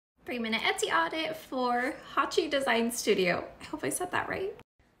3-minute Etsy audit for Hachi Design Studio. I hope I said that right.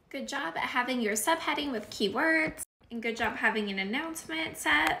 Good job at having your subheading with keywords, and good job having an announcement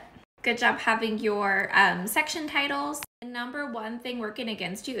set. Good job having your section titles. The number one thing working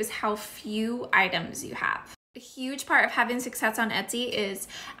against you is how few items you have. A huge part of having success on Etsy is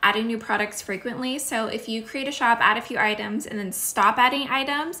adding new products frequently. So if you create a shop, add a few items, and then stop adding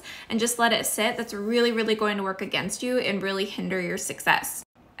items and just let it sit, that's really going to work against you and really hinder your success.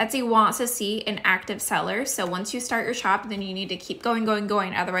 Etsy wants to see an active seller. So once you start your shop, then you need to keep going.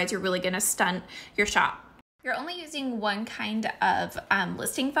 Otherwise, you're really going to stunt your shop. You're only using one kind of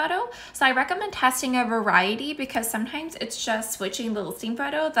listing photo. So I recommend testing a variety because sometimes it's just switching the listing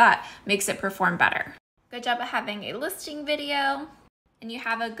photo that makes it perform better. Good job at having a listing video, and you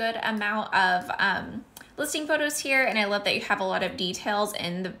have a good amount of listing photos here. And I love that you have a lot of details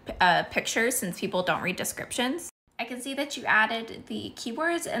in the pictures since people don't read descriptions. I can see that you added the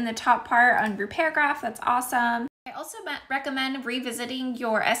keywords in the top part on your paragraph. That's awesome. I also recommend revisiting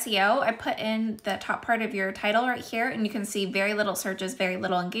your SEO. I put in the top part of your title right here, and you can see very little searches, very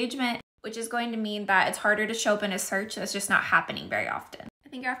little engagement, which is going to mean that it's harder to show up in a search that's just not happening very often. I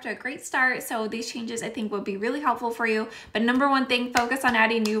think you're off to a great start, so these changes I think will be really helpful for you. But number one thing, focus on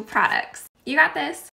adding new products. You got this.